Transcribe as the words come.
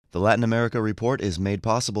The Latin America Report is made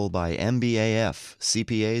possible by MBAF,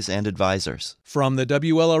 CPAs and advisors. From the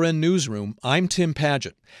WLRN Newsroom, I'm Tim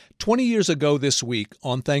Padgett. 20 years ago this week,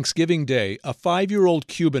 on Thanksgiving Day, a 5-year-old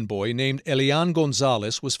Cuban boy named Elian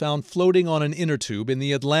Gonzalez was found floating on an inner tube in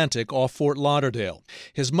the Atlantic off Fort Lauderdale.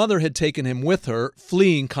 His mother had taken him with her,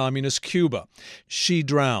 fleeing communist Cuba. She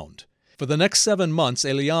drowned. For the next 7 months,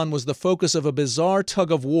 Elian was the focus of a bizarre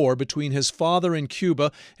tug-of-war between his father in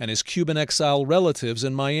Cuba and his Cuban exile relatives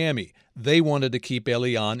in Miami. They wanted to keep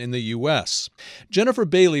Elian in the U.S. Jennifer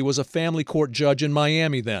Bailey was a family court judge in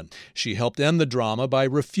Miami then. She helped end the drama by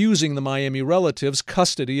refusing the Miami relatives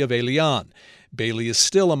custody of Elian. Bailey is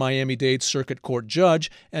still a Miami-Dade Circuit Court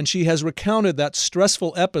judge, and she has recounted that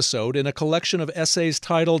stressful episode in a collection of essays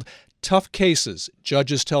titled Tough Cases.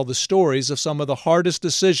 Judges tell the stories of some of the hardest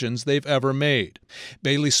decisions they've ever made.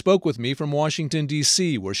 Bailey spoke with me from Washington,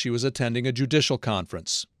 D.C., where she was attending a judicial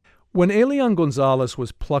conference. When Elian Gonzalez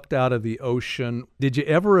was plucked out of the ocean, did you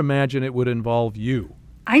ever imagine it would involve you?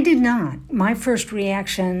 I did not. My first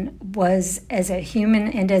reaction was, as a human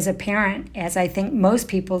and as a parent, as I think most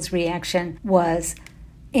people's reaction was.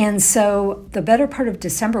 And so the better part of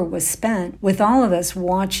December was spent with all of us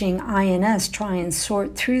watching INS try and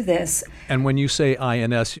sort through this. And when you say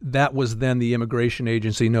INS, that was then the immigration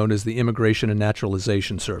agency known as the Immigration and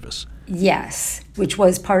Naturalization Service. Yes, which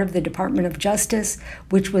was part of the Department of Justice,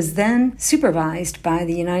 which was then supervised by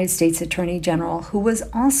the United States Attorney General, who was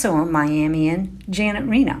also a Miamian, Janet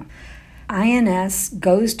Reno. INS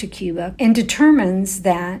goes to Cuba and determines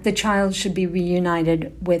that the child should be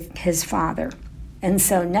reunited with his father. And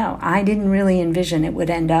so, no, I didn't really envision it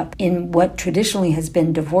would end up in what traditionally has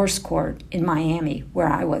been divorce court in Miami, where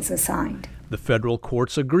I was assigned. The federal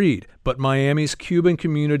courts agreed, but Miami's Cuban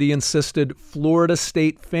community insisted Florida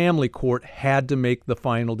State Family Court had to make the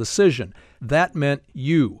final decision. That meant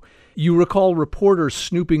you. You recall reporters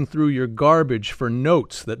snooping through your garbage for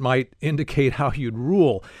notes that might indicate how you'd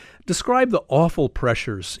rule. Describe the awful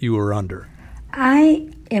pressures you were under.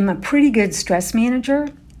 I am a pretty good stress manager.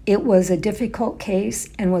 It was a difficult case,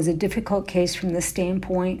 and was a difficult case from the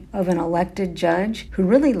standpoint of an elected judge who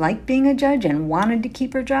really liked being a judge and wanted to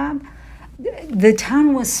keep her job. The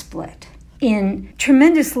town was split in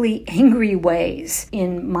tremendously angry ways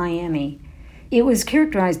in Miami. It was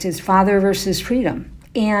characterized as father versus freedom,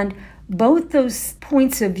 and both those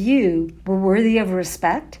points of view were worthy of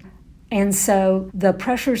respect. And so the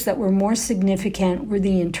pressures that were more significant were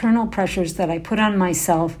the internal pressures that I put on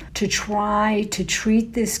myself to try to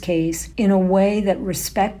treat this case in a way that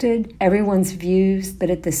respected everyone's views, but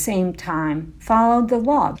at the same time followed the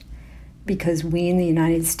law. Because we in the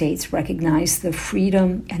United States recognize the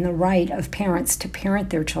freedom and the right of parents to parent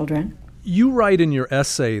their children. You write in your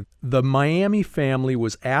essay, the Miami family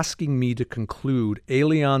was asking me to conclude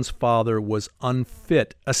Elian's father was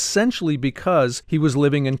unfit, essentially because he was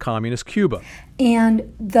living in communist Cuba.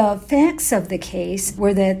 And the facts of the case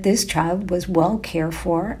were that this child was well cared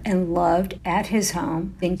for and loved at his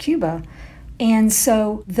home in Cuba. And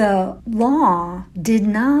so the law did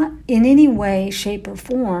not in any way, shape, or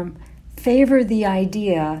form favor the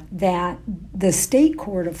idea that the state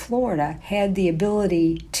court of Florida had the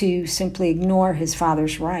ability to simply ignore his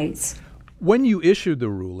father's rights. When you issued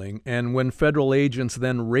the ruling, and when federal agents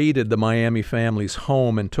then raided the Miami family's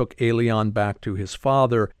home and took Elian back to his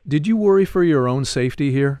father, did you worry for your own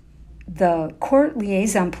safety here? The court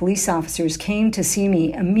liaison police officers came to see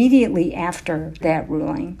me immediately after that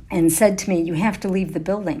ruling and said to me, "You have to leave the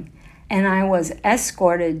building." And I was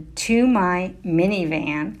escorted to my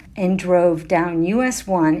minivan and drove down US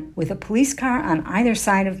 1 with a police car on either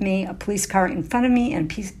side of me, a police car in front of me,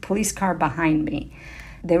 and a police car behind me.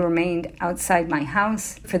 They remained outside my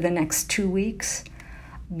house for the next 2 weeks.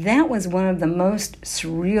 That was one of the most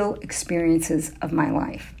surreal experiences of my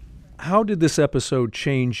life. How did this episode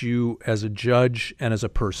change you as a judge and as a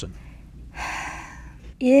person?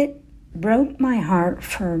 It broke my heart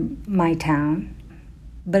for my town.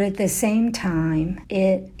 But at the same time,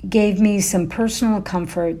 it gave me some personal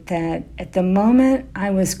comfort that at the moment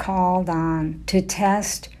I was called on to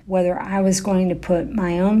test whether I was going to put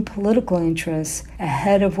my own political interests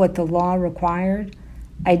ahead of what the law required,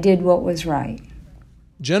 I did what was right.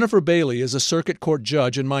 Jennifer Bailey is a circuit court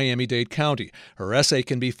judge in Miami-Dade County. Her essay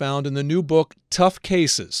can be found in the new book, Tough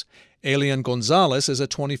Cases. Elian Gonzalez is a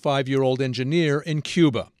 25-year-old engineer in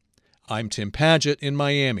Cuba. I'm Tim Padgett in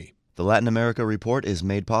Miami. The Latin America Report is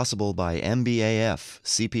made possible by MBAF,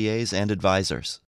 CPAs and advisors.